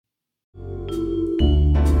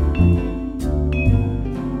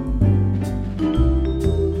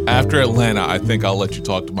After Atlanta, I think I'll let you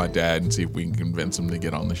talk to my dad and see if we can convince him to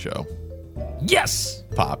get on the show. Yes.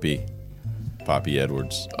 Poppy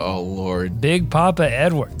Edwards. Oh, Lord. Big Papa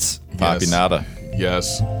Edwards. Poppy Yes. Nada.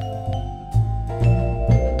 Yes.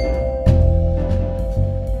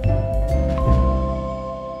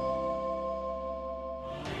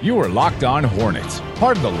 You are Locked On Hornets,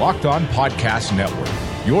 part of the Locked On Podcast Network.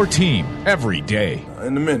 Your team every day.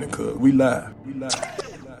 In a minute, cuz we live.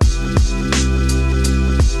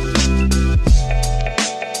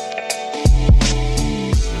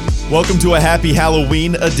 Welcome to a happy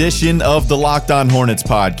Halloween edition of the Locked On Hornets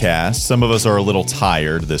podcast. Some of us are a little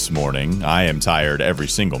tired this morning. I am tired every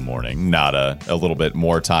single morning. Nada a little bit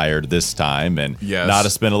more tired this time. And Yes. Nada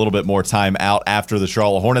spent a little bit more time out after the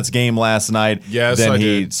Charlotte Hornets game last night Yes, than I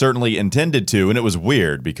he did. certainly intended to. And it was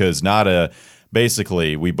weird because Nada...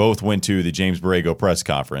 Basically, we both went to the James Borrego press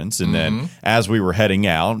conference, and then as we were heading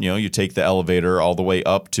out, you take the elevator all the way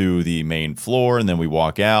up to the main floor, and then we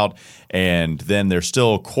walk out, and then there's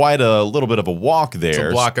still quite a little bit of a walk there. It's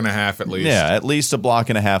a block and a half at least. Yeah, at least a block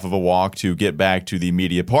and a half of a walk to get back to the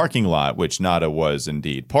media parking lot, which Nada was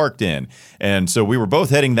indeed parked in. And so we were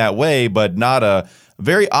both heading that way, but Nada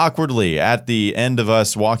very awkwardly at the end of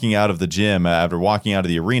us walking out of the gym, after walking out of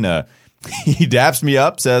the arena, he daps me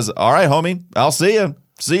up, says, "All right, homie, I'll see you.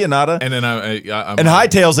 See you, Nada." And then I'm And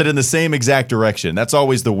hightails it in the same exact direction. That's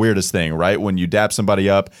always the weirdest thing, right? When you dap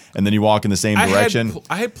somebody up and then you walk in the same direction.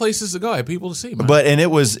 I had places to go. I had people to see. Man. But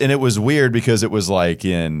it was weird because it was like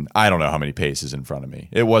in I don't know how many paces in front of me.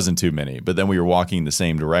 It wasn't too many, but then we were walking in the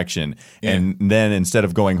same direction, and then instead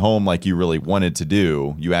of going home like you really wanted to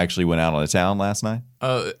do, you actually went out on the town last night.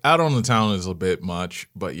 Out on the town is a bit much,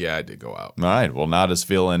 but yeah, I did go out. All right. Well, Nada's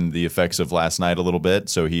feeling the effects of last night a little bit,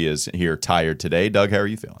 so he is here tired today. Doug, how are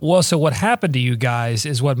you feeling? Well, so what happened to you guys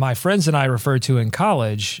is what my friends and I referred to in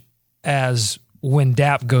college as when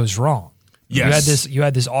DAP goes wrong. Yes. You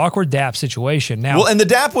had this awkward DAP situation. Now, Well, and the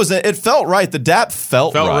DAP it felt right. The DAP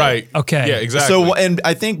felt right. Okay. Yeah, exactly. So, and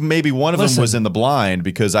I think maybe one of them Listen. was in the blind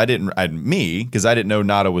because I didn't know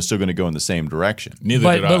Nada was still going to go in the same direction. Neither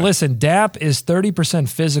but did I. but listen, DAP is 30%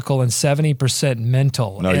 physical and 70%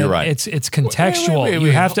 mental. No, you're And right. It's contextual. wait.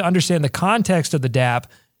 You have to understand the context of the DAP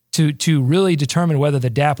to really determine whether the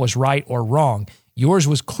DAP was right or wrong. Yours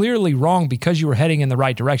was clearly wrong because you were heading in the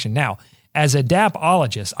right direction. Now, as a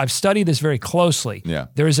DAPologist, I've studied this very closely. Yeah.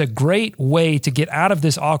 There is a great way to get out of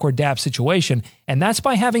this awkward DAP situation, and that's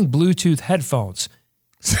by having Bluetooth headphones.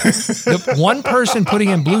 The one person putting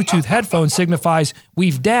in Bluetooth headphones signifies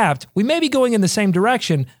we've dapped. We may be going in the same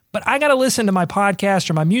direction, but I got to listen to my podcast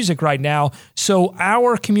or my music right now, so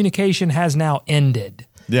our communication has now ended.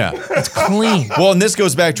 Yeah. It's clean. Well, and this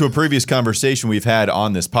goes back to a previous conversation we've had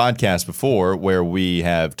on this podcast before where we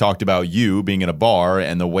have talked about you being in a bar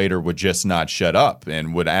and the waiter would just not shut up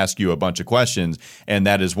and would ask you a bunch of questions. And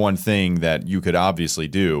that is one thing that you could obviously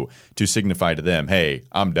do to signify to them, hey,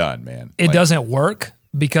 I'm done, man. It doesn't work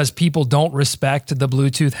because people don't respect the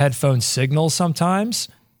Bluetooth headphone signal sometimes,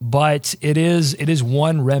 but it is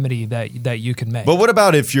one remedy that you can make. But what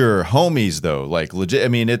about if you're homies, though? Like, legit, I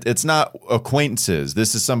mean, it's not acquaintances.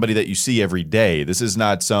 This is somebody that you see every day. This is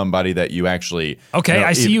not somebody that you actually... Okay,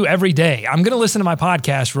 I see you every day. I'm going to listen to my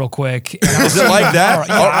podcast real quick. Is it like that?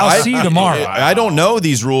 Yeah, I'll see you tomorrow. I don't know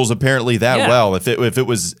these rules apparently that Yeah. well. If it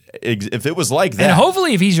was like that... And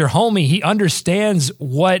hopefully if he's your homie, he understands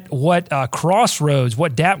what crossroads,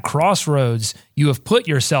 what DAP crossroads you have put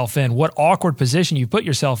yourself in, what awkward position you put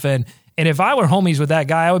yourself in. And if I were homies with that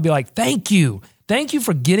guy, I would be like, thank you. Thank you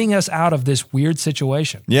for getting us out of this weird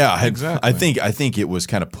situation. Yeah, Exactly. I think it was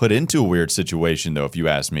kind of put into a weird situation, though, if you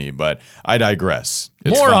ask me. But I digress.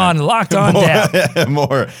 It's More fine. on Locked On DAP.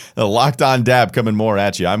 More Locked On Dab coming more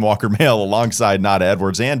at you. I'm Walker Mail alongside Nada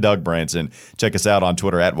Edwards and Doug Branson. Check us out on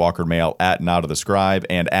Twitter at Walker Mail, at Nada the Scribe,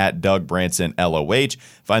 and at Doug Branson LOH.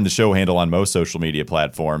 Find the show handle on most social media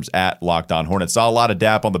platforms at Locked On Hornets. Saw a lot of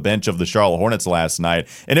DAP on the bench of the Charlotte Hornets last night,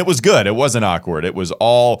 and it was good. It wasn't awkward. It was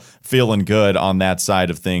all feeling good on that side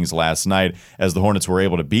of things last night as the Hornets were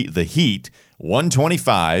able to beat the Heat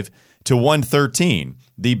 125-113.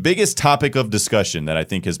 The biggest topic of discussion that I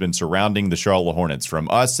think has been surrounding the Charlotte Hornets from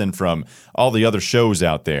us and from all the other shows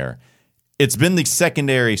out there, it's been the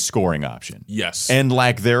secondary scoring option. Yes. And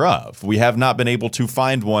lack thereof. We have not been able to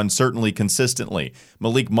find one, certainly consistently.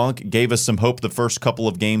 Malik Monk gave us some hope the first couple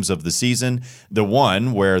of games of the season. The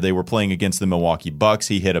one where they were playing against the Milwaukee Bucks,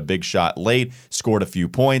 he hit a big shot late, scored a few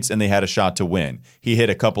points, and they had a shot to win. He hit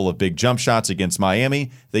a couple of big jump shots against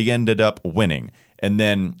Miami. They ended up winning. And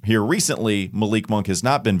then here recently, Malik Monk has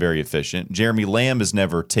not been very efficient. Jeremy Lamb has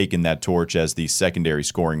never taken that torch as the secondary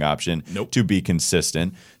scoring option to be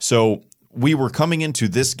consistent. So we were coming into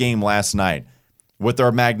this game last night with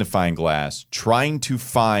our magnifying glass, trying to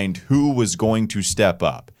find who was going to step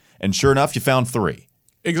up. And sure enough, you found 3.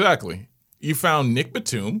 Exactly. You found Nick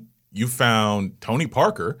Batum, you found Tony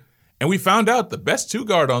Parker, and we found out the best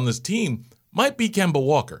 2-guard on this team might be Kemba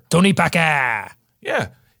Walker. Tony Parker. Yeah,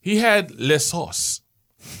 he had Le Sauce.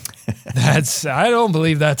 I don't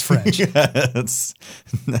believe that's French. that's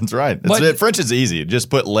right. French is easy. Just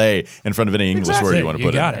put lay in front of any English word you want to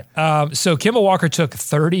put in. You got it. So Kemba Walker took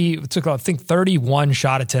 31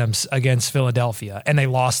 shot attempts against Philadelphia, and they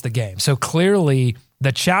lost the game. So clearly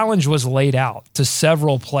the challenge was laid out to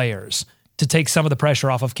several players to take some of the pressure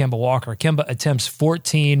off of Kemba Walker. Kemba attempts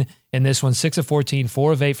 14 in this one, 6 of 14,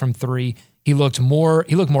 4 of 8 from 3. He looked more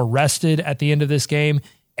rested at the end of this game,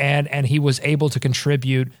 and he was able to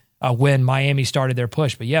contribute when Miami started their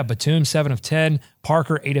push. But yeah, Batum 7 of 10,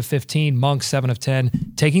 Parker 8 of 15, Monk 7 of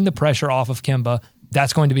 10, taking the pressure off of Kemba.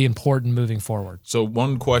 That's going to be important moving forward. So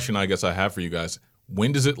one question I guess I have for you guys: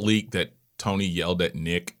 when does it leak that Tony yelled at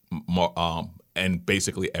Nick and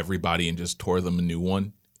basically everybody and just tore them a new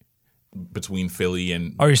one between Philly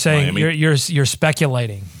and you're saying Miami? you're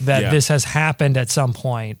speculating that this has happened at some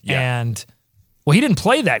point, and well, he didn't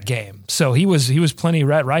play that game, so he was plenty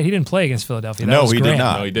right. He didn't play against Philadelphia. No, he did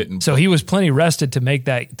not. No, he didn't. So he was plenty rested to make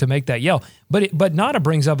that yell. But Nada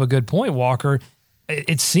brings up a good point, Walker.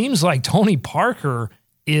 It seems like Tony Parker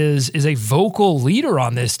is a vocal leader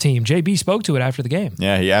on this team. JB spoke to it after the game.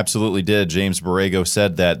 Yeah, he absolutely did. James Borrego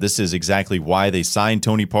said that this is exactly why they signed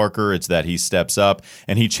Tony Parker. It's that he steps up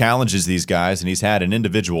and he challenges these guys, and he's had an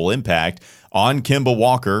individual impact on Kemba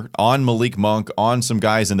Walker, on Malik Monk, on some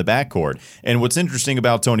guys in the backcourt. And what's interesting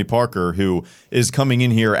about Tony Parker, who is coming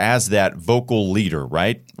in here as that vocal leader,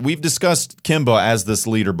 right? We've discussed Kemba as this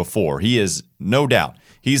leader before. He is, no doubt,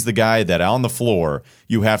 he's the guy that on the floor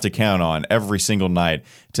you have to count on every single night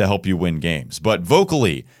to help you win games. But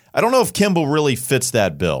vocally, I don't know if Kemba really fits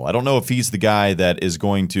that bill. I don't know if he's the guy that is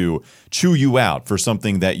going to chew you out for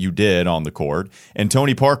something that you did on the court. And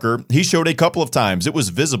Tony Parker, he showed a couple of times. It was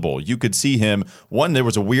visible. You could see him. One, there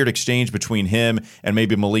was a weird exchange between him and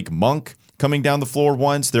maybe Malik Monk coming down the floor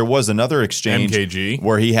once. There was another exchange MKG,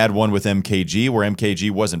 where he had one with MKG, where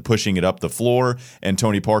MKG wasn't pushing it up the floor, and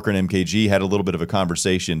Tony Parker and MKG had a little bit of a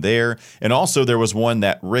conversation there. And also there was one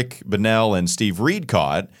that Rick Bonnell and Steve Reed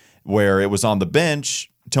caught, where it was on the bench.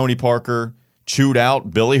 Tony Parker chewed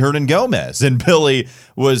out Billy Hernangomez. And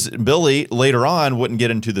Billy later on wouldn't get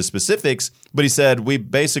into the specifics, but he said, we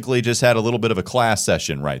basically just had a little bit of a class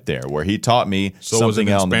session right there where he taught me something was it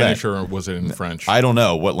in Spanish the or was it in French? I don't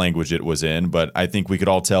know what language it was in, but I think we could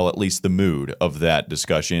all tell at least the mood of that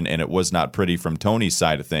discussion, and it was not pretty from Tony's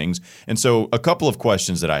side of things. And so a couple of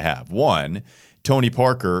questions that I have. One, Tony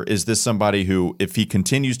Parker, is this somebody who, if he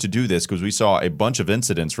continues to do this, because we saw a bunch of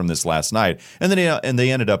incidents from this last night, and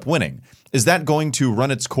they ended up winning, is that going to run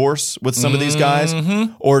its course with some of these guys?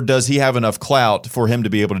 Or does he have enough clout for him to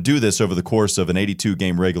be able to do this over the course of an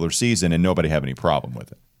 82-game regular season and nobody have any problem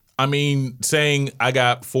with it? I mean, saying I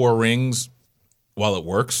got 4 rings, well, it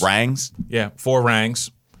works. Rangs? Yeah, 4 rangs.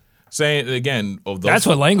 Saying again, of those, that's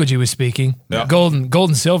what language he was speaking. Yeah.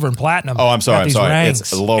 Gold, silver, and platinum. Oh, I'm sorry. Rangs.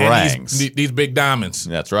 It's low and rangs. These big diamonds.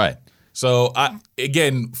 That's right. So,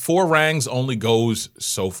 again, 4 rangs only goes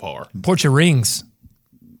so far. Port your rings.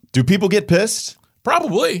 Do people get pissed?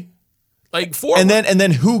 Probably. Like 4. And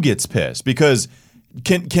then who gets pissed? Because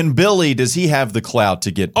can Billy, does he have the clout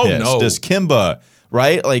to get pissed? Oh, no. Does Kemba,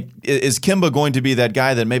 right? Like, is Kemba going to be that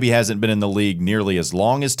guy that maybe hasn't been in the league nearly as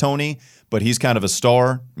long as Tony, but he's kind of a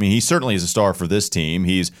star? I mean, he certainly is a star for this team.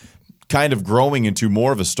 He's kind of growing into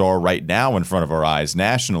more of a star right now in front of our eyes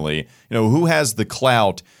nationally. You know, who has the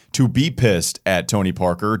clout to be pissed at Tony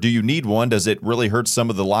Parker? Do you need one? Does it really hurt some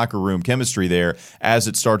of the locker room chemistry there as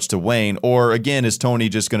it starts to wane? Or again, is Tony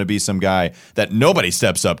just going to be some guy that nobody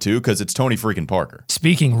steps up to because it's Tony freaking Parker?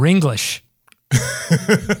 Speaking Ringlish.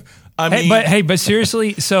 I mean, but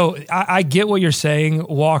seriously, so I get what you're saying,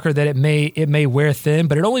 Walker, that it may wear thin,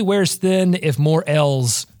 but it only wears thin if more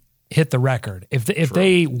L's hit the record. If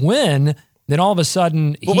they win, then all of a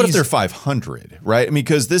sudden, well, what if they're 500, right? I mean,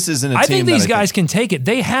 because this isn't a team. I think these guys can take it.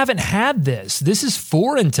 They haven't had this. This is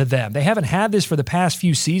foreign to them. They haven't had this for the past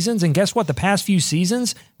few seasons, and guess what? The past few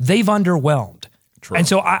seasons, they've underwhelmed. True. And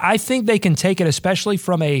so I think they can take it, especially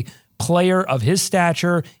from a player of his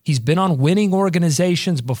stature. He's been on winning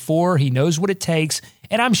organizations before. He knows what it takes.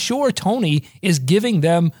 And I'm sure Tony is giving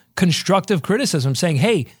them constructive criticism, saying,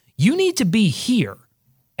 hey, you need to be here.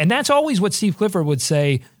 And that's always what Steve Clifford would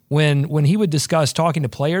say when he would discuss talking to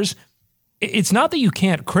players. It's not that you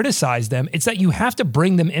can't criticize them. It's that you have to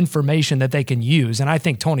bring them information that they can use. And I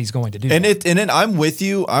think Tony's going to do that. And I'm with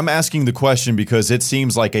you. I'm asking the question because it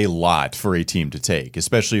seems like a lot for a team to take,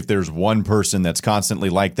 especially if there's one person that's constantly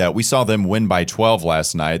like that. We saw them win by 12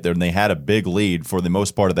 last night. Then they had a big lead for the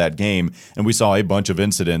most part of that game. And we saw a bunch of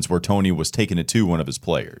incidents where Tony was taking it to one of his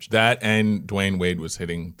players. That and Dwayne Wade was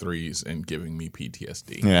hitting threes and giving me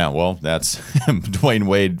PTSD. Yeah, well, that's Dwayne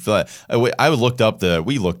Wade. We looked up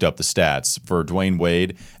the stats for Dwayne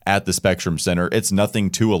Wade at the Spectrum Center. It's nothing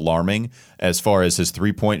too alarming as far as his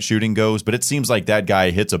three-point shooting goes, but it seems like that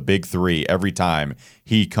guy hits a big three every time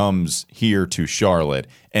he comes here to Charlotte.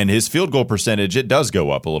 And his field goal percentage, it does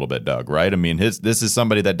go up a little bit, Doug, right? I mean, this is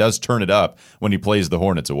somebody that does turn it up when he plays the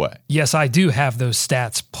Hornets away. Yes, I do have those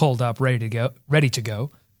stats pulled up, ready to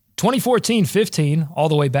go. 2014-15, all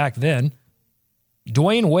the way back then,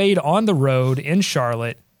 Dwayne Wade on the road in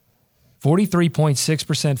Charlotte,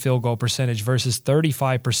 43.6% field goal percentage versus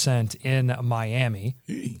 35% in Miami.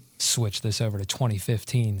 Switch this over to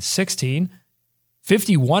 2015-16.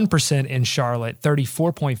 51% in Charlotte,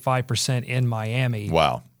 34.5% in Miami.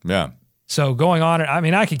 Wow. Yeah. So going on, I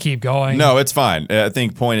mean, I could keep going. No, it's fine. I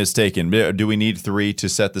think point is taken. Do we need 3 to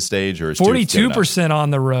set the stage, or is 42%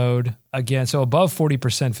 on the road again? So above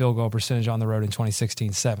 40% field goal percentage on the road in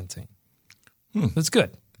 2016-17. That's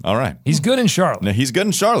good. All right. He's good in Charlotte. Now, he's good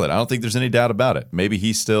in Charlotte. I don't think there's any doubt about it. Maybe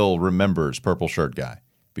he still remembers Purple Shirt Guy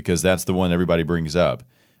because that's the one everybody brings up,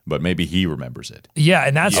 but maybe he remembers it. Yeah,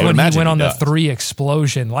 and that's when he went on the 3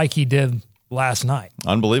 explosion like he did last night.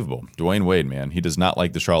 Unbelievable. Dwayne Wade, man, he does not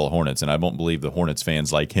like the Charlotte Hornets, and I don't believe the Hornets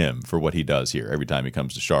fans like him for what he does here every time he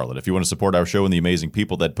comes to Charlotte. If you want to support our show and the amazing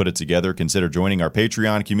people that put it together, consider joining our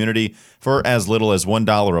Patreon community. For as little as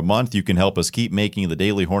 $1 a month, you can help us keep making the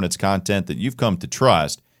daily Hornets content that you've come to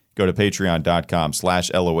trust. Go to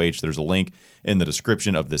patreon.com/LOH. There's a link in the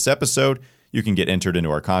description of this episode. You can get entered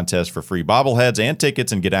into our contest for free bobbleheads and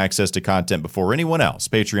tickets and get access to content before anyone else.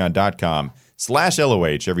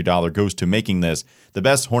 Patreon.com/LOH. Every dollar goes to making this the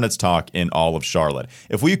best Hornets talk in all of Charlotte.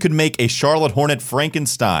 If we could make a Charlotte Hornet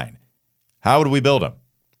Frankenstein, how would we build him?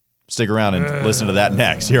 Stick around and listen to that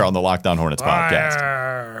next here on the Locked On Hornets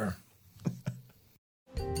podcast.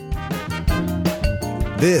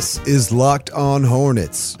 This is Locked On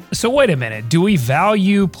Hornets. So wait a minute. Do we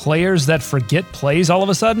value players that forget plays all of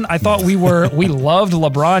a sudden? I thought we loved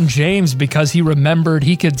LeBron James because he remembered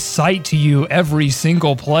he could cite to you every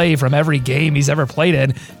single play from every game he's ever played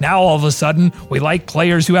in. Now all of a sudden, we like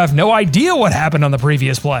players who have no idea what happened on the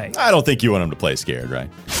previous play. I don't think you want him to play scared,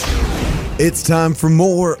 right? It's time for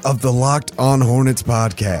more of the Locked On Hornets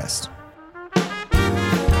podcast.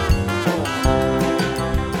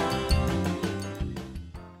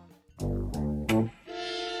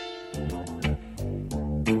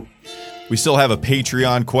 We still have a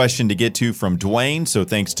Patreon question to get to from Dwayne, so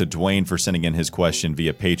thanks to Dwayne for sending in his question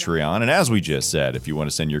via Patreon. And as we just said, if you want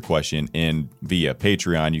to send your question in via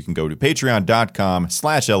Patreon, you can go to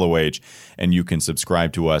patreon.com/LOH, and you can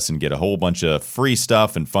subscribe to us and get a whole bunch of free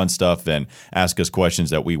stuff and fun stuff and ask us questions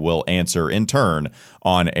that we will answer in turn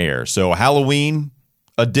on air. So Halloween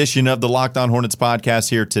edition of the Locked On Hornets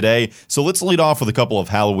podcast here today. So let's lead off with a couple of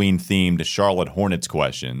Halloween-themed Charlotte Hornets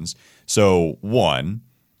questions. So one,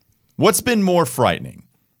 what's been more frightening?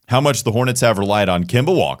 How much the Hornets have relied on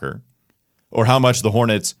Kemba Walker, or how much the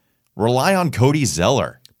Hornets rely on Cody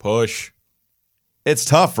Zeller? Push. It's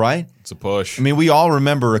tough, right? It's a push. I mean, we all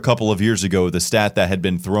remember a couple of years ago the stat that had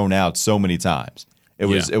been thrown out so many times. It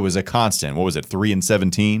was a constant. What was it?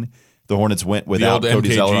 3-17. The Hornets went without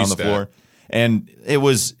Cody Zeller on the floor, and it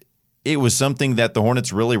was something that the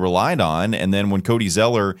Hornets really relied on. And then when Cody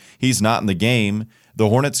Zeller, he's not in the game, the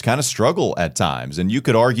Hornets kind of struggle at times. And you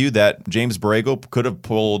could argue that James Borrego could have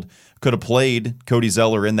played Cody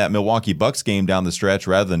Zeller in that Milwaukee Bucks game down the stretch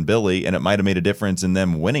rather than Billy, and it might have made a difference in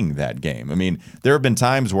them winning that game. I mean, there have been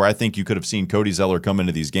times where I think you could have seen Cody Zeller come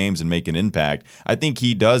into these games and make an impact. I think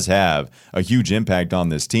he does have a huge impact on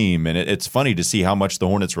this team, and it's funny to see how much the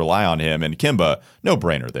Hornets rely on him. And Kemba, no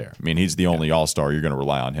brainer there. I mean, he's the only all-star. You're going to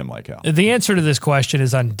rely on him like hell. The answer to this question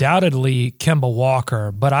is undoubtedly Kemba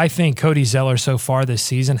Walker, but I think Cody Zeller so far this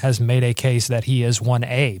season has made a case that he is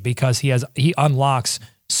 1A because he unlocks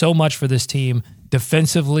so much for this team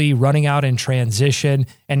defensively, running out in transition,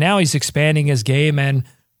 and now he's expanding his game. And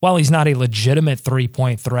while he's not a legitimate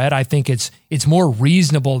three-point threat, I think it's more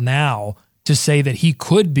reasonable now to say that he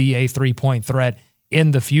could be a three-point threat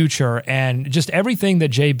in the future. And just everything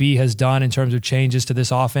that JB has done in terms of changes to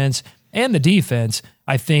this offense and the defense,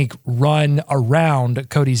 I think run around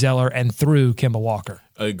Cody Zeller and through Kemba Walker.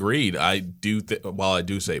 Agreed. I do. While I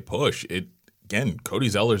do say push, Cody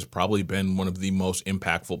Zeller's probably been one of the most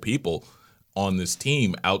impactful people on this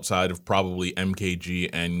team outside of probably MKG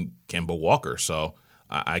and Kemba Walker. So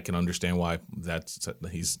I can understand why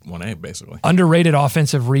he's 1A basically. Underrated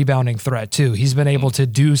offensive rebounding threat too. He's been able to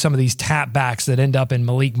do some of these tap backs that end up in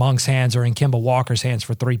Malik Monk's hands or in Kemba Walker's hands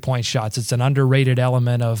for 3-point shots. It's an underrated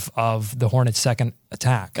element of the Hornets' second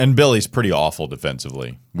attack. And Billy's pretty awful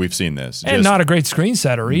defensively. We've seen this. And not a great screen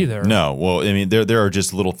setter either. No. Well, I mean, there are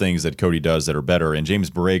just little things that Cody does that are better. And James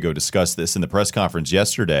Borrego discussed this in the press conference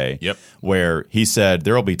yesterday, where he said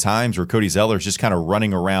there will be times where Cody Zeller's just kind of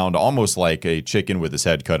running around almost like a chicken with his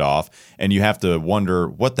head cut off. And you have to wonder,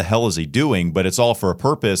 what the hell is he doing? But it's all for a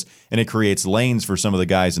purpose, and it creates lanes for some of the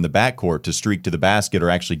guys in the backcourt to streak to the basket or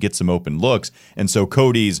actually get some open looks. And so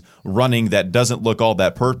Cody's running that doesn't look all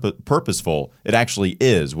that purposeful. It actually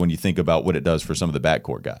is when you think about what it does for some of the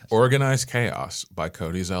backcourt guys. Organized Chaos by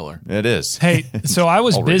Cody Zeller. It is. Hey, so I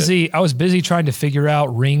was busy. I was busy trying to figure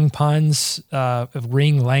out ring puns,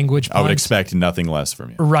 ring language puns. I would expect nothing less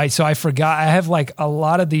from you. Right. So I forgot. I have like a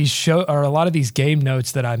lot of these game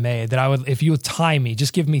notes that I made that I would, if you would time me,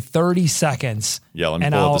 just give me 30 seconds. Yeah, let me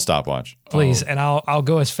pull up the stopwatch. Please, and I'll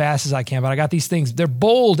go as fast as I can. But I got these things. They're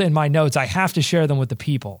bold in my notes. I have to share them with the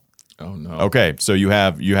people. Oh no. Okay, so you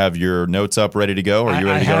have your notes up ready to go? Are you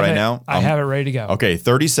ready to go right now? I have it ready to go. Okay,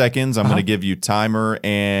 30 seconds. I'm going to give you timer,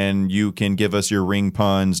 and you can give us your ring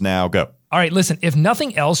puns now. Go. All right, listen, if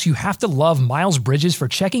nothing else, you have to love Miles Bridges for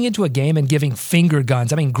checking into a game and giving finger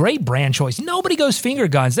guns. I mean, great brand choice. Nobody goes finger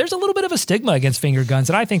guns. There's a little bit of a stigma against finger guns,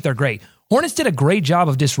 and I think they're great. Hornets did a great job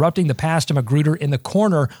of disrupting the pass to Magruder in the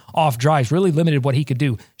corner off drives, really limited what he could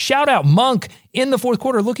do. Shout out Monk in the fourth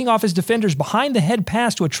quarter, looking off his defenders behind the head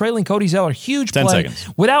pass to a trailing Cody Zeller. Huge 10 play. seconds.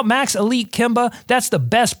 Without Max Elite Kemba, that's the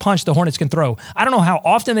best punch the Hornets can throw. I don't know how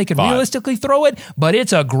often they can 5. realistically throw it, but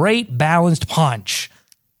it's a great balanced punch.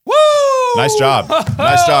 Woo! Nice job.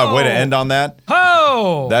 Nice job. Way to end on that.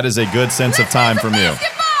 Oh! That is a good sense of time from you.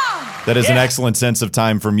 That is an excellent sense of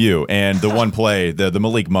time from you. And the one play, the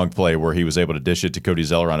Malik Monk play where he was able to dish it to Cody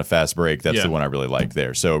Zeller on a fast break, that's the one I really liked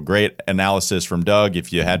there. So great analysis from Doug.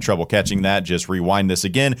 If you had trouble catching that, just rewind this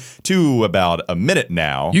again to about a minute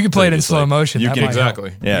now. You can play it in slow motion. You that can might help.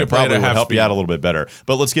 Exactly. Yeah, You it can play it probably at would half help you speed. out a little bit better.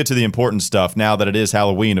 But let's get to the important stuff. Now that it is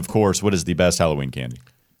Halloween, of course, what is the best Halloween candy?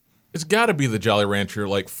 It's got to be the Jolly Rancher,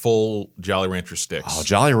 like full Jolly Rancher sticks. Oh,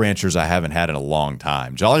 Jolly Ranchers I haven't had in a long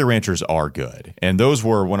time. Jolly Ranchers are good, and those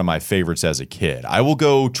were one of my favorites as a kid. I will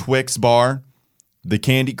go Twix Bar, the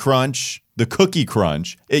Candy Crunch, the Cookie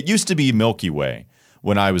Crunch. It used to be Milky Way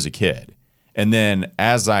when I was a kid. And then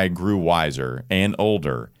as I grew wiser and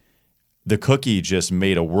older, the cookie just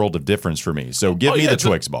made a world of difference for me. So give me the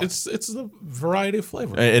Twix Bar. It's the variety of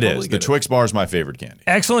flavor. It Totally is. The get it. Twix Bar is my favorite candy.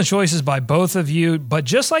 Excellent choices by both of you, but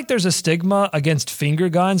just like there's a stigma against finger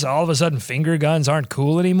guns, all of a sudden finger guns aren't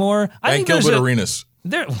cool anymore. I And think there's Gilbert Arenas.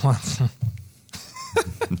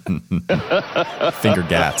 Finger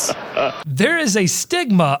Gats. there is a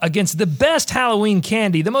stigma against the best Halloween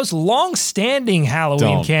candy, the most long-standing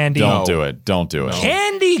Halloween candy. Don't do it. Don't do it.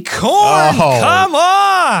 Candy corn. Oh. Come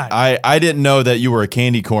on. I didn't know that you were a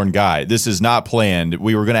candy corn guy. This is not planned.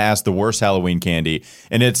 We were going to ask the worst Halloween candy,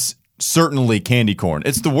 and it's certainly candy corn.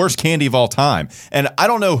 It's the worst candy of all time. And I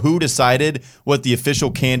don't know who decided what the official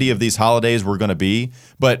candy of these holidays were going to be,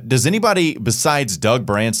 but does anybody besides Doug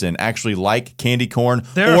Branson actually like candy corn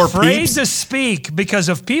They're or afraid Peeps? to speak because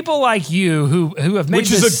of people like you who have made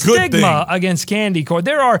Which is this a good stigma thing. against candy corn.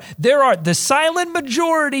 There are the silent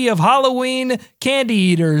majority of Halloween candy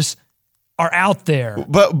eaters are out there.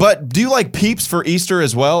 But do you like Peeps for Easter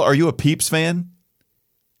as well? Are you a Peeps fan?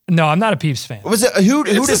 No, I'm not a Peeps fan. Was it who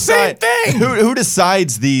It's the same thing. Who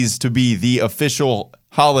decides these to be the official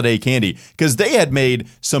holiday candy? Because they had made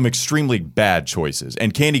some extremely bad choices,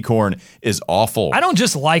 and candy corn is awful. I don't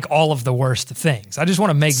just like all of the worst things. I just want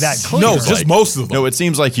to make that clear. No, just most of them. No, it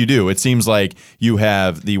seems like you do. It seems like you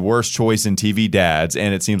have the worst choice in TV dads,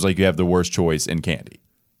 and it seems like you have the worst choice in candy.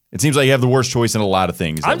 It seems like you have the worst choice in a lot of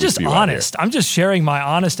things. I'm just honest. I'm just sharing my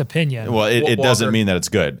honest opinion. Well, it doesn't Walker. mean that it's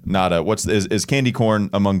good. Not a is candy corn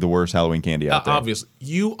among the worst Halloween candy out there? Obviously,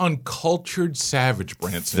 you uncultured savage,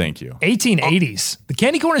 Branson. Thank you. 1880s. The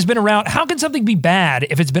candy corn has been around. How can something be bad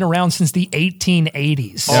if it's been around since the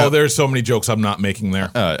 1880s? Oh, there's so many jokes I'm not making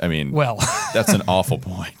there. I mean, Well, that's an awful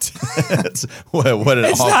point. what an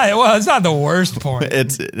it's awful. not. Well, it's not the worst point.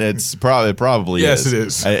 It's probably Yes,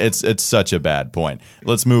 is. it is. It's such a bad point.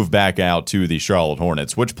 Let's move back out to the Charlotte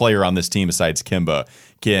Hornets. Which player on this team besides Kemba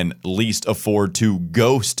can least afford to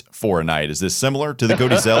ghost for a night? Is this similar to the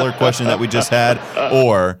Cody Zeller question that we just had,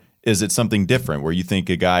 or is it something different where you think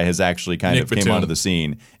a guy has actually kind Nick of came Batum. onto the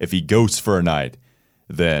scene? If he ghosts for a night,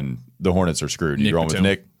 then the Hornets are screwed. You Nick going with Batum.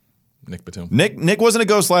 Nick? Nick Batum. Nick wasn't a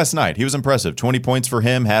ghost last night. He was impressive. 20 points for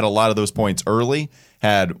him. Had a lot of those points early.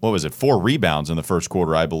 Had, 4 rebounds in the first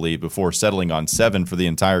quarter, I believe, before settling on 7 for the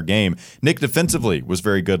entire game. Nick defensively was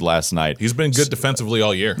very good last night. He's been good defensively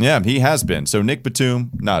all year. Yeah, he has been. So Nick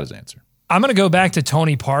Batum, not his answer. I'm going to go back to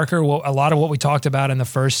Tony Parker. Well, a lot of what we talked about in the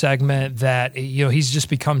first segment, that he's just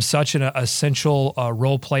become such an essential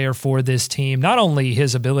role player for this team. Not only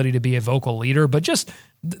his ability to be a vocal leader, but just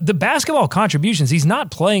the basketball contributions. He's not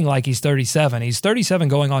playing like he's 37. He's 37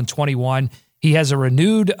 going on 21. He has a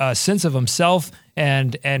renewed sense of himself,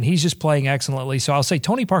 and he's just playing excellently. So I'll say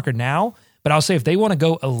Tony Parker now. But I'll say if they want to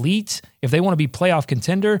go elite, if they want to be playoff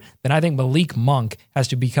contender, then I think Malik Monk has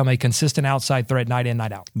to become a consistent outside threat night in,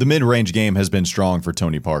 night out. The mid-range game has been strong for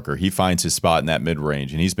Tony Parker. He finds his spot in that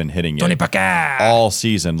mid-range, and he's been hitting Tony it Parker all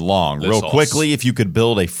season long. Real quickly, if you could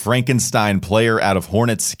build a Frankenstein player out of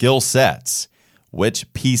Hornets skill sets,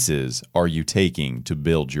 which pieces are you taking to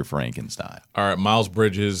build your Frankenstein? All right, Miles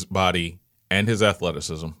Bridges' body and his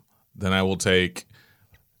athleticism. Then I will take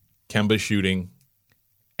Kemba's shooting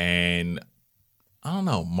and I don't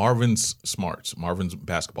know, Marvin's smarts, Marvin's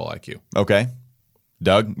basketball IQ. Okay.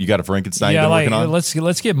 Doug, you got a Frankenstein you've been working on?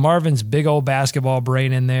 Let's get Marvin's big old basketball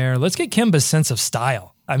brain in there. Let's get Kemba's sense of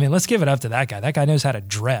style. I mean, let's give it up to that guy. That guy knows how to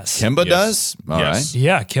dress. Kemba does? All right.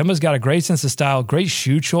 Yeah, Kemba's got a great sense of style, great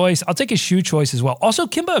shoe choice. I'll take his shoe choice as well. Also,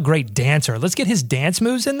 Kemba, a great dancer. Let's get his dance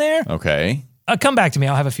moves in there. Okay. Come back to me.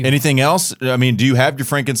 I'll have a few. Anything else? I mean, do you have your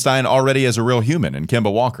Frankenstein already as a real human in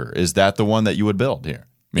Kemba Walker? Is that the one that you would build here?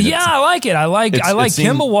 I mean, I like it. I like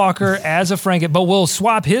Kemba Walker as a Franken, but we'll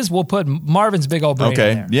swap his. We'll put Marvin's big old brain in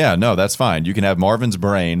there. Yeah, no, that's fine. You can have Marvin's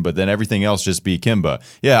brain, but then everything else just be Kemba.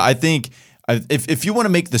 Yeah, I think if you want to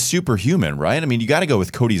make the superhuman, right? I mean, you got to go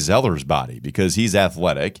with Cody Zeller's body because he's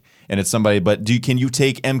athletic and it's somebody. But can you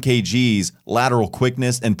take MKG's lateral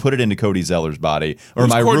quickness and put it into Cody Zeller's body? Or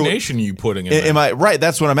Whose coordination are you putting in? Am I right?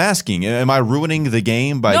 That's what I'm asking. Am I ruining the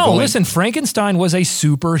game by? No, listen. Frankenstein was a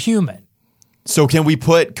superhuman. So can we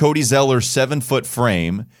put Cody Zeller's 7-foot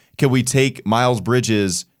frame? Can we take Miles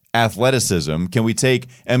Bridges' athleticism? Can we take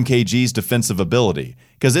MKG's defensive ability?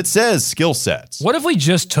 Because it says skill sets. What if we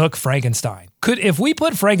just took Frankenstein? If we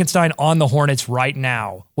put Frankenstein on the Hornets right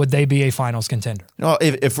now, would they be a finals contender? No,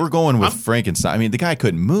 if we're going with Frankenstein, I mean, the guy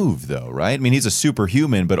couldn't move, though, right? I mean, he's a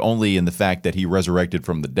superhuman, but only in the fact that he resurrected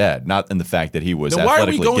from the dead, not in the fact that he was then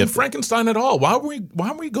athletically why are we going gifted. Frankenstein at all? Why are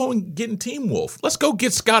we going getting Teen Wolf? Let's go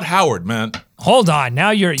get Scott Howard, man. Hold on.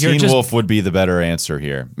 Now you're Teen just... Wolf would be the better answer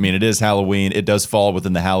here. I mean, it is Halloween. It does fall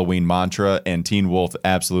within the Halloween mantra, and Teen Wolf,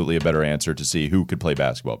 absolutely a better answer to see who could play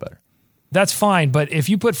basketball better. That's fine, but if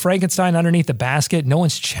you put Frankenstein underneath the basket, no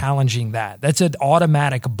one's challenging that. That's an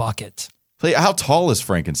automatic bucket. How tall is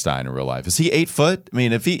Frankenstein in real life? Is he 8 foot? I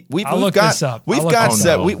mean, we've look got this up.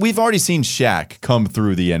 We've already seen Shaq come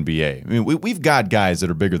through the NBA. I mean, we've got guys that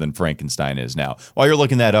are bigger than Frankenstein is now. While you're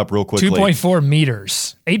looking that up real quickly, 2.4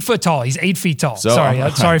 meters, 8 foot tall. He's 8 feet tall. So,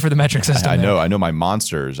 sorry for the metric system. I know my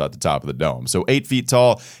monster is at the top of the dome. So 8 feet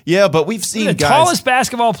tall. Yeah, but we've seen the guys, tallest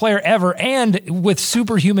basketball player ever, and with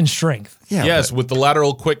superhuman strength. Yeah, yes, with the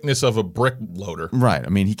lateral quickness of a brick loader. Right. I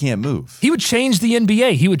mean, he can't move. He would change the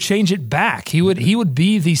NBA. He would change it back. He would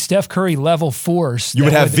be the Steph Curry level force. You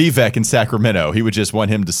would have Vivek in Sacramento. He would just want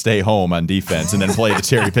him to stay home on defense and then play the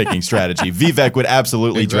cherry picking strategy. Vivek would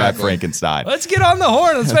absolutely draft Frankenstein. Let's get on the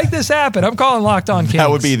horn. Let's make this happen. I'm calling Locked On Kings. That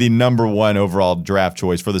would be the number one overall draft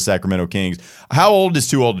choice for the Sacramento Kings. How old is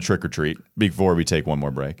too old to trick or treat? Before we take one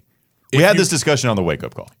more break. We had this discussion on the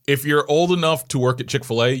wake-up call. If you're old enough to work at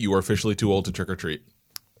Chick-fil-A, you are officially too old to trick-or-treat.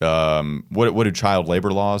 What do child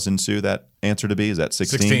labor laws ensue that answer to be? Is that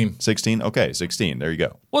 16? 16? Okay, 16. There you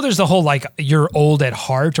go. Well, there's the whole, you're old at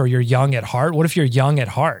heart or you're young at heart. What if you're young at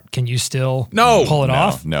heart? Can you still pull it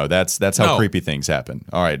off? No, that's how creepy things happen.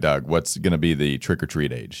 All right, Doug, what's going to be the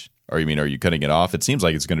trick-or-treat age? Or are you cutting it off? It seems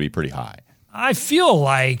like it's going to be pretty high. I feel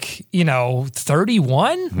like,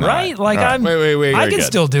 31, right? Like wait. I can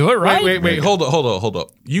still do it, right? Wait. Hold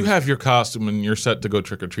up. You have your costume and you're set to go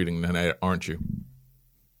trick-or-treating tonight, aren't you?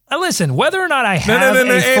 Listen, whether or not I have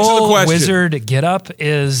a full wizard getup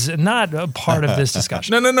is not a part of this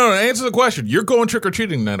discussion. No. Answer the question. You're going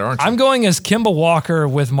trick-or-treating tonight, aren't you? I'm going as Kemba Walker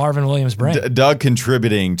with Marvin Williams' brain. Doug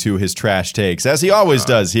contributing to his trash takes, as he always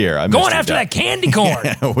does here. Going after that candy corn.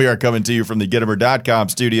 We are coming to you from the Gittimer.com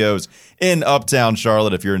studios in Uptown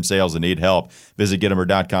Charlotte. If you're in sales and need help, visit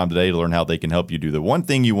Gittimer.com today to learn how they can help you do the one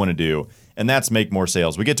thing you want to do, and that's make more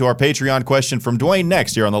sales. We get to our Patreon question from Dwayne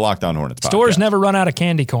next here on the Locked On Hornets podcast. Stores never run out of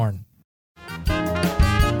candy corn.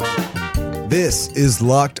 This is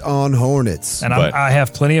Locked On Hornets. And But- I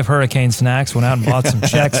have plenty of hurricane snacks. Went out and bought some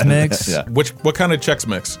Chex Mix. Yeah. What kind of Chex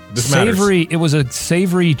Mix? This matters. Savory. It was a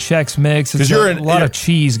savory Chex Mix. It's you're a lot you're- of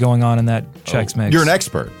cheese going on in that Chex Mix. You're an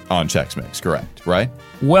expert on Chex Mix, correct? Right?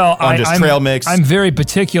 Well, on just trail mix? I'm very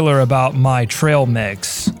particular about my trail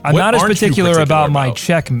mix. I'm What not as aren't you particular about my about?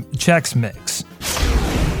 Chex Mix.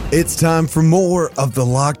 It's time for more of the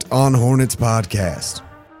Locked On Hornets podcast.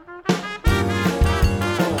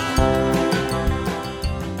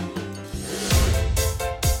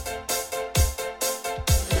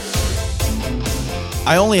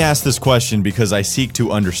 I only ask this question because I seek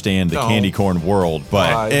to understand the No. candy corn world.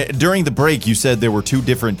 But Why? during the break, you said there were two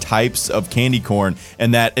different types of candy corn,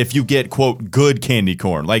 and that if you get, quote, good candy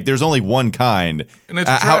corn, like there's only one kind. And it's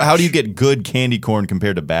how do you trash. get good candy corn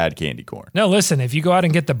compared to bad candy corn? No, listen, if you go out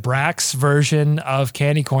and get the Brax version of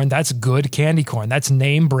candy corn, that's good candy corn. That's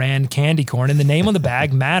name brand candy corn. And the name on the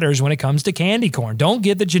bag matters when it comes to candy corn. Don't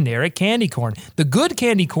get the generic candy corn. The good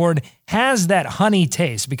candy corn has that honey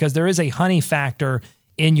taste because there is a honey factor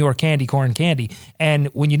in your candy corn candy. And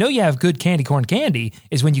when you know you have good candy corn candy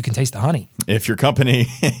is when you can taste the honey. If your company,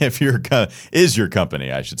 is your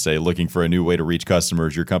company, I should say, looking for a new way to reach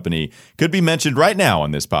customers, your company could be mentioned right now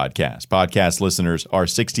on this podcast. Podcast listeners are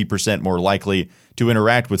 60% more likely to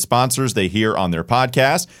interact with sponsors they hear on their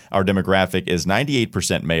podcast. Our demographic is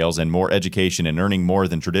 98% males and more education and earning more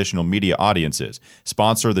than traditional media audiences.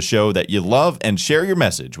 Sponsor the show that you love and share your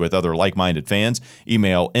message with other like-minded fans.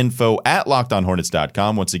 Email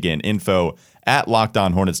info@lockedonhornets.com. Once again,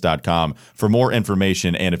 info@lockedonhornets.com for more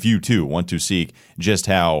information. And if you too want to seek just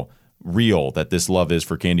how real that this love is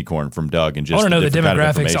for candy corn from Doug and just I want to know the different kind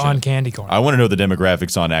of demographics information. on candy corn. I want to know the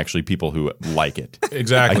demographics on actually people who like it.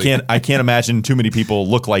 Exactly. I can't imagine too many people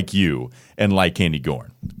look like you and like candy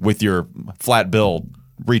corn with your flat bill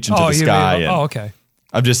reaching to the sky. And okay.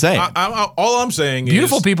 I'm just saying, All I'm saying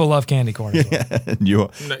Beautiful is people love candy corn. As well. you are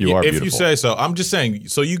if beautiful. you say so. I'm just saying.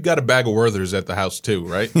 So you got a bag of Werthers at the house too,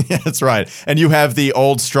 right? Yeah, that's right. And you have the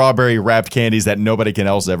old strawberry wrapped candies that nobody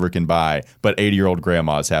else ever can buy, but 80-year-old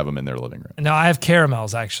grandmas have them in their living room. No, I have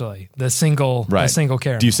caramels actually. The single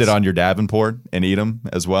caramels. Do you sit on your Davenport and eat them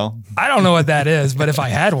as well? I don't know what that is, but if I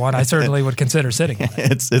had one, I certainly would consider sitting on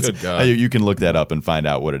it. It's Good God. you can look that up and find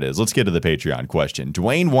out what it is. Let's get to the Patreon question.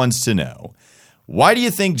 Dwayne wants to know, why do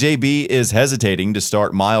you think JB is hesitating to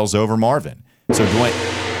start Miles over Marvin? So Dwayne,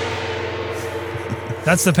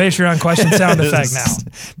 That's the Patreon question sound effect now.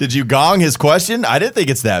 Did you gong his question? I didn't think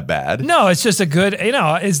it's that bad. No, it's just a good,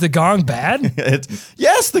 is the gong bad?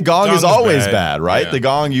 Yes, the gong is Gong's always bad. bad, right? Yeah. The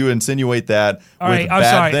gong, you insinuate that All with right, I'm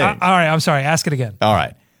bad sorry. things. All right, I'm sorry. Ask it again. All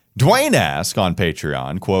right. Dwayne asked on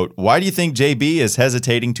Patreon, quote, why do you think JB is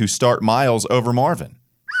hesitating to start Miles over Marvin?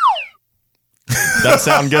 That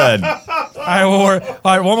sound good. All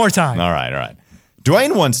right, one more time. All right.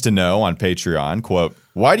 Dwayne wants to know on Patreon, quote,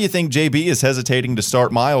 why do you think JB is hesitating to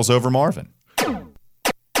start Miles over Marvin?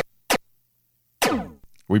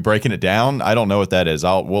 We breaking it down? I don't know what that is.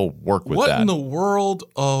 We'll work with What that. in the world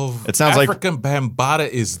of It sounds like- African Bambaataa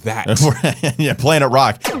is that? Yeah, Planet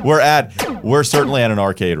Rock. We're certainly at an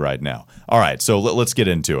arcade right now. All right, so let's get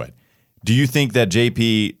into it. Do you think that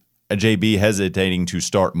JB hesitating to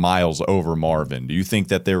start Miles over Marvin? Do you think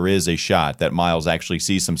that there is a shot that Miles actually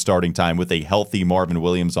sees some starting time with a healthy Marvin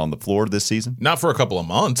Williams on the floor this season? Not for a couple of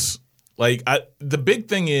months. The big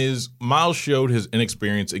thing is Miles showed his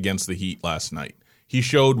inexperience against the Heat last night. He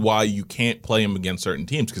showed why you can't play him against certain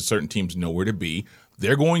teams because certain teams know where to be.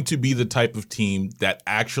 They're going to be the type of team that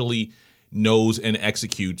actually knows and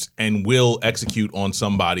executes and will execute on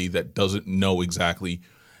somebody that doesn't know exactly,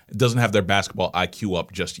 doesn't have their basketball IQ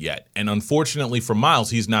up just yet. And unfortunately for Miles,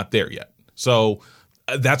 he's not there yet. So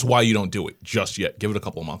that's why you don't do it just yet. Give it a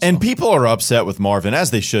couple of months. And people are upset with Marvin,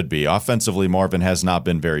 as they should be. Offensively, Marvin has not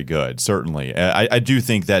been very good, certainly. I do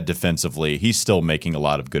think that defensively, he's still making a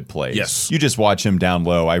lot of good plays. Yes. You just watch him down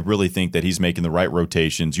low. I really think that he's making the right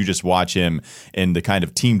rotations. You just watch him in the kind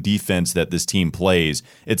of team defense that this team plays.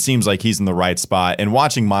 It seems like he's in the right spot. And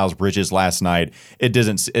watching Miles Bridges last night, it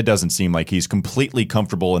doesn't seem like he's completely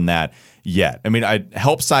comfortable in that yet. I mean,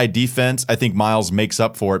 help side defense, I think Miles makes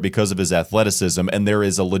up for it because of his athleticism, and there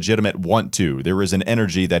is a legitimate want to. There is an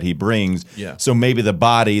energy that he brings. Yeah. So maybe the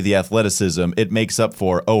body, the athleticism, it makes up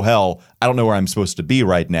for, oh, hell, I don't know where I'm supposed to be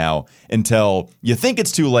right now, until you think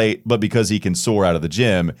it's too late, but because he can soar out of the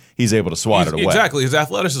gym, he's able to swat it away. Exactly. His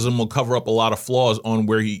athleticism will cover up a lot of flaws on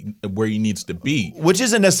where he needs to be. Which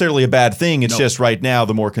isn't necessarily a bad thing. It's just right now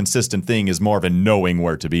the more consistent thing is Marvin knowing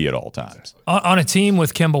where to be at all times. On a team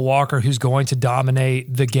with Kemba Walker, who's going to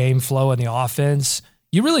dominate the game flow and the offense,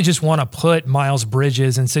 you really just want to put Miles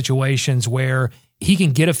Bridges in situations where he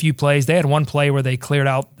can get a few plays. They had one play where they cleared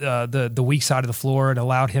out the weak side of the floor and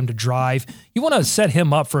allowed him to drive. You want to set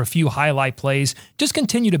him up for a few highlight plays. Just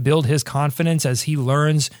continue to build his confidence as he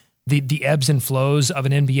learns the ebbs and flows of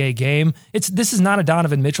an NBA game. This is not a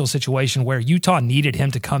Donovan Mitchell situation where Utah needed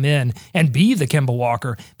him to come in and be the Kemba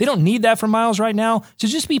Walker. They don't need that from Miles right now. So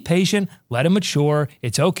just be patient. Let him mature.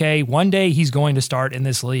 It's okay. One day he's going to start in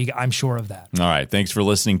this league. I'm sure of that. All right. Thanks for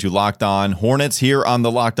listening to Locked On Hornets here on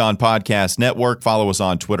the Locked On Podcast Network. Follow us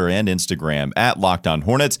on Twitter and Instagram at Locked On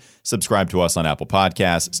Hornets. Subscribe to us on Apple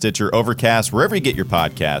Podcasts, Stitcher, Overcast, wherever you get your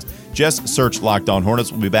podcast. Just search Locked On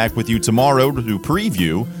Hornets. We'll be back with you tomorrow to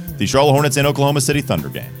preview the Charlotte Hornets and Oklahoma City Thunder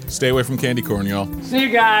game. Stay away from candy corn, y'all. See you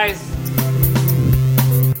guys.